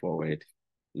 straightforward.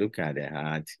 Look at the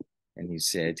heart, and he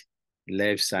said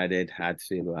left-sided heart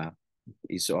failure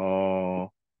is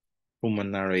all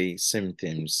pulmonary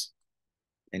symptoms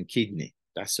and kidney,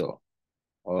 that's all,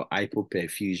 or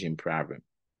hypoperfusion problem,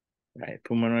 right?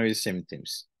 Pulmonary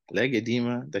symptoms. Leg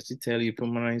edema, does it tell you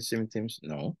pulmonary symptoms?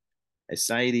 No.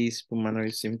 Ascites,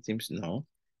 pulmonary symptoms? No.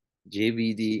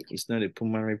 JVD is not a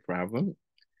pulmonary problem.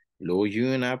 Low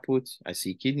urine output, I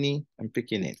see kidney, I'm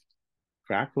picking it.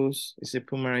 Crackles is a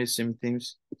pulmonary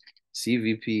symptoms.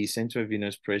 CVP, central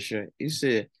venous pressure, is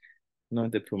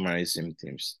not the pulmonary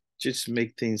symptoms. Just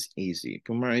make things easy.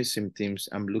 Pulmonary symptoms,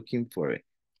 I'm looking for it.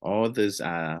 All those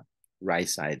are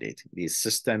right-sided. The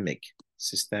systemic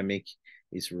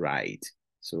is right.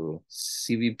 So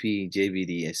CVP,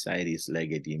 JVD, ascites,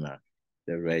 leg edema.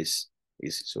 The rest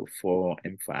is so 4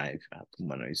 and 5 are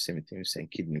pulmonary symptoms and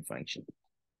kidney function.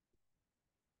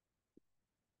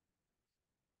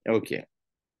 Okay.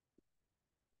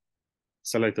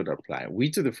 Select or apply.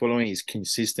 Which of the following is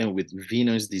consistent with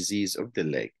venous disease of the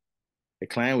leg? A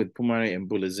client with pulmonary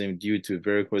embolism due to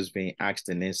varicose vein asked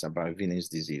the nurse about venous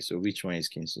disease. So which one is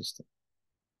consistent?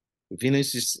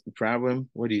 Venous problem,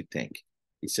 what do you think?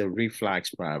 It's a reflux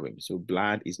problem. So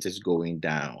blood is just going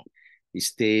down. It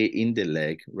stay in the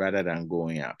leg rather than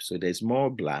going up. So there's more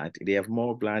blood. They have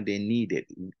more blood than needed.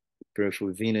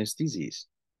 Peripheral venous disease.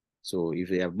 So if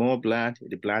they have more blood,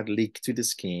 the blood leak to the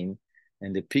skin,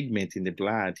 and the pigment in the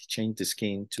blood change the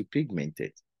skin to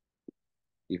pigmented.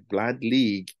 If blood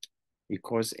leak, it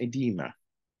causes edema.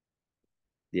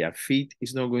 Their feet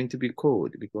is not going to be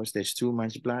cold because there's too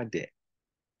much blood there.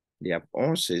 Their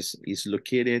ulcers is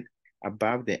located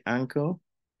above the ankle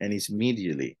and is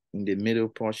medially in the middle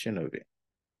portion of it.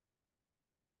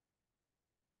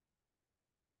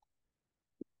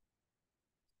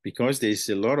 Because there's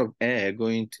a lot of air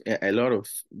going to, a lot of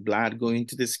blood going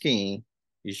to the skin,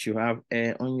 you should have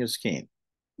air on your skin.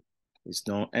 It's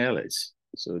not airless.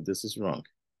 So this is wrong.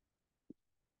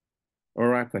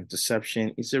 Oral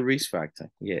contraception is a risk factor.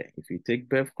 Yeah, if you take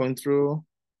birth control,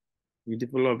 you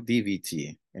develop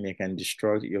DVT and it can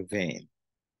destroy your vein.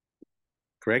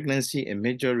 Pregnancy, a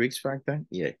major risk factor?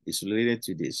 Yeah, it's related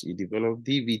to this. You develop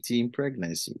DVT in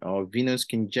pregnancy or venous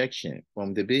congestion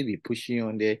from the baby pushing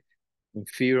on the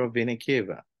inferior vena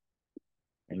cava,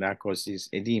 and that causes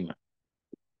edema.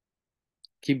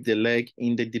 Keep the leg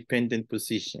in the dependent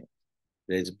position.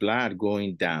 There's blood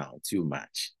going down too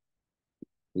much.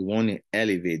 We want to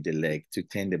elevate the leg to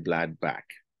turn the blood back.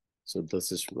 So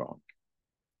this is wrong.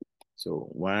 So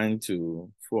 1,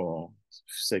 2, 4,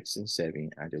 6, and 7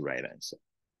 are the right answer.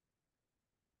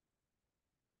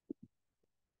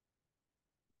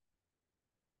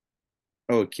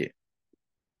 Okay.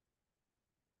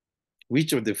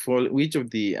 Which of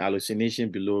the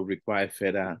hallucination below require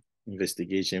further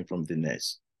investigation from the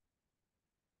nurse?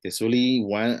 There's only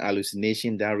one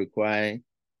hallucination that require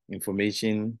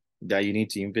information that you need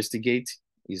to investigate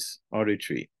is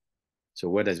auditory. So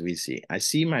what does we see? I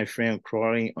see my friend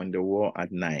crawling on the wall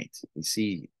at night. You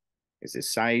see, it's a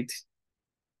sight,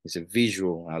 it's a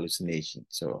visual hallucination.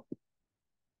 So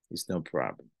it's no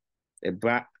problem. A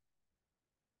bag,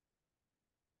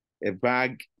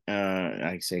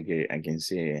 I can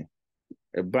say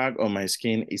a bag on my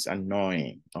skin is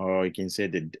annoying. Or you can say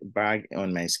the bag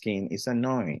on my skin is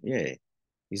annoying. Yeah,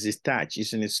 it's a touch,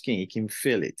 it's on the skin, you can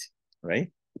feel it,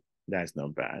 right? That's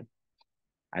not bad.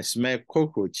 I smell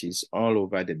cockroaches all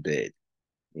over the bed.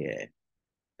 Yeah,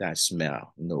 that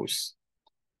smell, nose.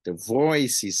 The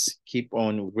voices keep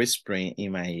on whispering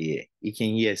in my ear. You can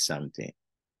hear something.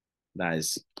 That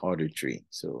is auditory.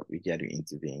 So we got to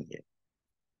intervene here.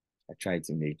 I try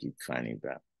to make it funny,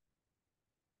 but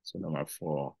so number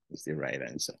 4 is the right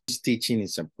answer. This teaching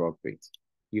is appropriate.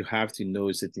 You have to know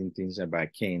certain things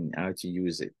about cane, how to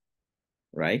use it,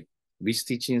 right? Which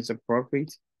teaching is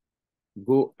appropriate?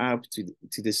 Go up to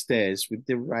the stairs with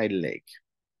the right leg.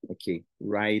 Okay,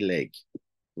 right leg.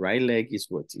 Right leg is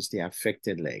what? It's the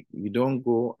affected leg. You don't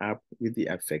go up with the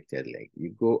affected leg.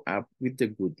 You go up with the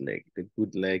good leg. The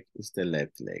good leg is the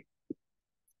left leg.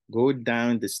 Go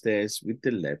down the stairs with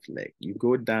the left leg. You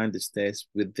go down the stairs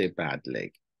with the bad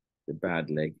leg. The bad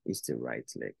leg is the right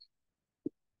leg.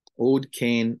 Hold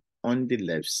cane on the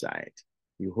left side.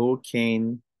 You hold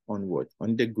cane on what?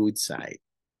 On the good side.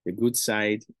 The good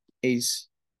side is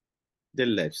the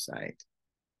left side.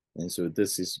 And so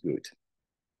this is good.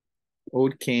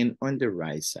 Hold cane on the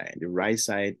right side. The right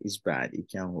side is bad. You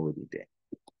can't hold it there.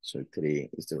 So 3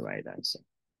 is the right answer.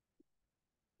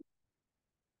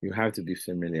 You have to be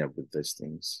familiar with these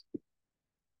things.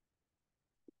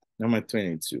 Number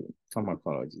 22,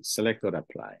 pharmacology. Select or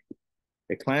apply.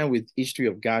 A client with history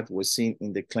of gout was seen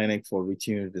in the clinic for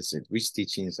routine visit. Which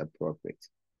teaching is appropriate?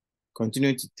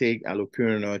 Continue to take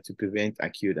allopurinol to prevent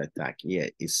acute attack. Yeah,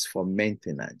 it's for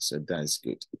maintenance, so that's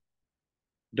good.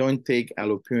 Don't take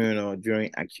allopurinol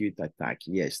during acute attack.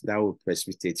 Yes, that will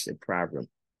precipitate a problem.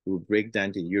 It will break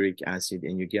down the uric acid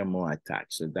and you get more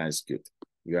attacks, so that's good.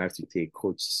 You have to take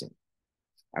colchicine.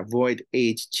 Avoid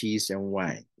aged cheese and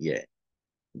wine. Yeah,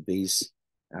 these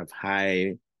have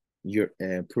high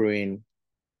purine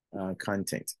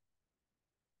content.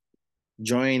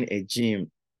 Join a gym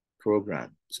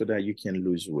program so that you can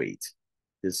lose weight.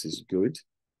 This is good.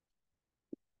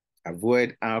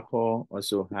 Avoid alcohol,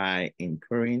 also high in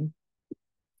purine.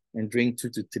 And drink 2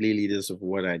 to 3 liters of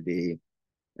water a day,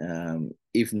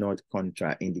 if not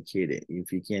contraindicated.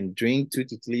 If you can drink 2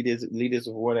 to 3 liters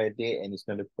of water a day and it's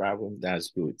not a problem, that's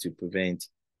good to prevent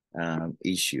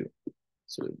issue.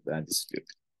 So that is good.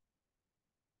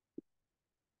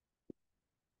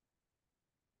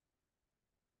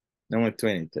 Number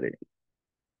 23.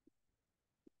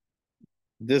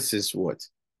 This is what?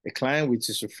 A client with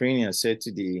schizophrenia said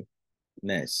to the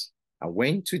nurse, I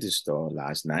went to the store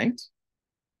last night.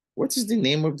 What is the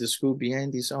name of the school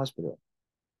behind this hospital?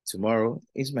 Tomorrow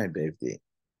is my birthday.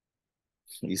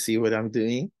 You see what I'm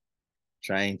doing?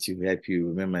 Trying to help you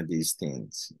remember these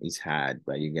things. It's hard,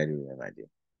 but you got to remember them.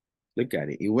 Look at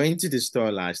it. He went to the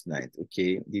store last night.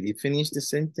 Okay. Did he finish the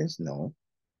sentence? No.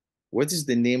 What is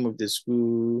the name of the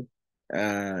school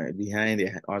behind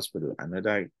the hospital?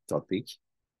 Another topic.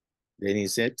 Then he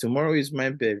said, tomorrow is my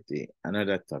birthday.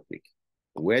 Another topic.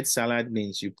 Word salad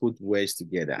means you put words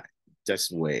together.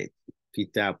 Just word.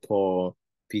 Peter, Paul,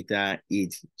 Peter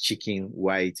eat chicken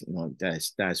white. No,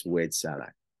 that's word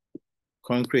salad.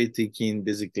 Concrete thinking,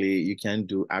 basically, you can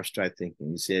do abstract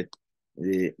thinking. You said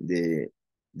the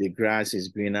grass is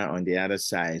greener on the other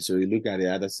side. So you look at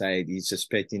the other side, you're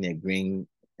suspecting a green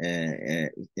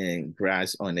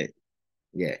grass on it.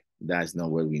 Yeah, that's not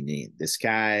what we mean. The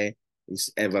sky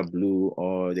is ever blue,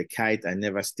 or the kite I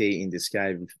never stay in the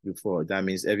sky before. That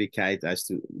means every kite has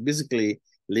to, basically,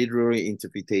 literal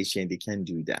interpretation, they can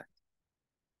do that.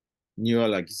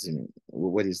 Neologism,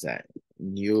 what is that?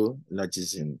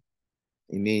 Neologism.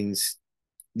 It means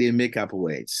they make up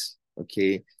words,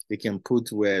 okay? They can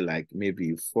put where like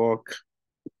maybe fork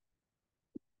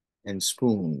and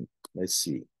spoon. Let's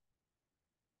see.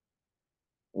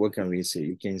 What can we say?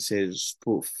 You can say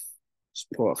spoof,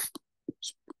 spoof.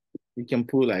 You can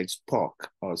put like spork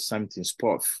or something,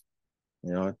 spoof.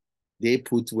 You know, they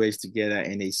put words together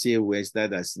and they say words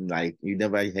that is like you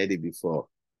never heard it before.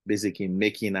 Basically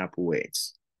making up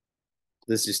words.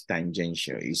 This is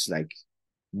tangential. It's like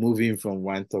moving from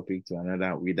one topic to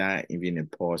another without even a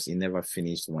pause. It never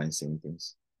finished one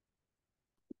sentence.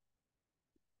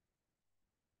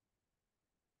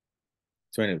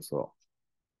 24.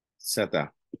 Sata.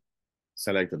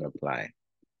 Select and apply.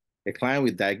 A client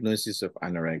with diagnosis of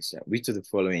anorexia, which of the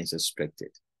following is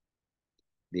expected?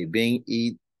 They being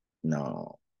eat?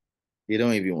 No. They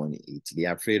don't even want to eat. They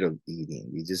are afraid of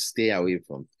eating. They just stay away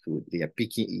from food. They are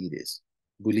picky eaters.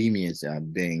 Bulimians are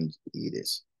binge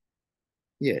eaters.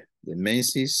 Yeah, the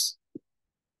menses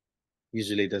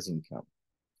usually doesn't come.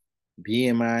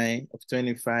 BMI of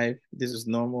 25, this is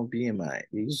normal BMI.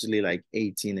 They're usually like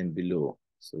 18 and below.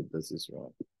 So this is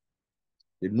wrong.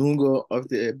 The nungo of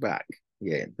the back,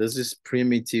 yeah, this is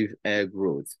primitive air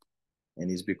growth. And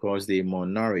it's because they're more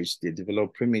nourished, they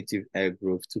develop primitive air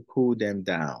growth to cool them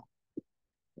down.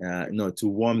 No, to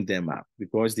warm them up.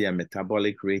 Because their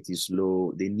metabolic rate is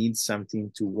low, they need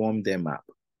something to warm them up.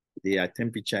 Their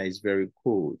temperature is very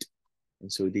cold.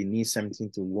 And so they need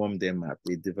something to warm them up.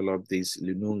 They develop this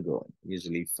lunungo,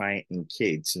 usually find in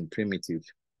kids, in primitive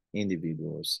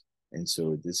individuals. And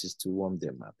so this is to warm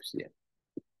them up. Yeah.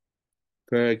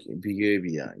 Purge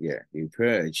behavior. Yeah. They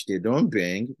purge. They don't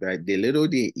bang, but the little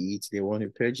they eat, they want to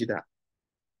purge it up.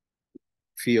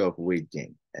 Fear of weight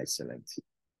gain. Excellent.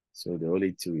 So the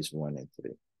only two is 1 and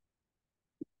 3.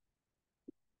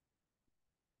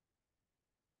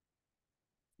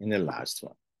 And the last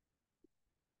one.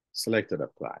 Select or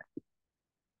apply.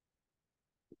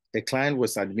 The client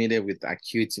was admitted with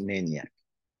acute mania.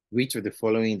 Which of the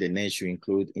following the nurse should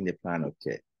include in the plan of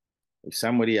care? If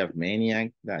somebody have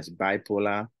maniac, that's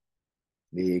bipolar,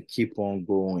 they keep on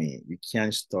going. You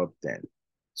can't stop them.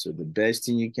 So the best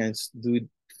thing you can do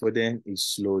for them is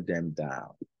slow them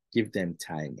down. Give them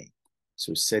timing.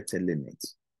 So set a limit.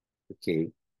 Okay.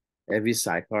 Every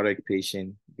psychotic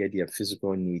patient get their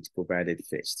physical needs provided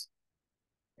first.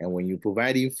 And when you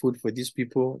providing food for these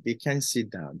people, they can't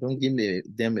sit down. Don't give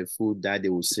them a food that they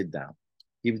will sit down.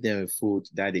 Give them a food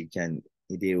that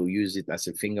they will use it as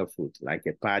a finger food, like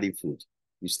a party food.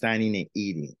 You're standing and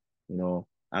eating,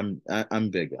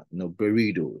 hamburger,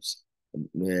 burritos,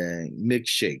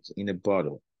 milkshake in a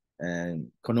bottle,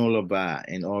 and canola bar,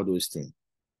 and all those things.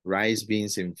 Rice,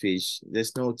 beans, and fish.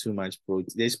 There's not too much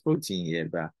protein. There's protein here,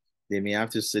 but they may have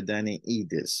to sit down and eat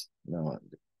this.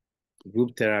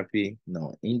 Group therapy,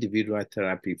 no, individual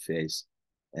therapy first,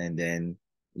 and then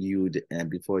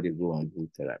before they go on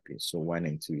group therapy. So 1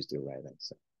 and 2 is the right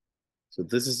answer. So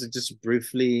this is just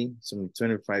briefly some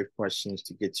 25 questions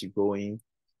to get you going.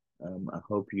 I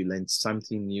hope you learned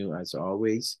something new as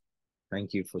always.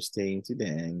 Thank you for staying to the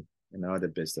end, and all the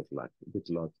best of luck. Good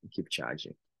luck and keep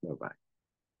charging. Bye-bye.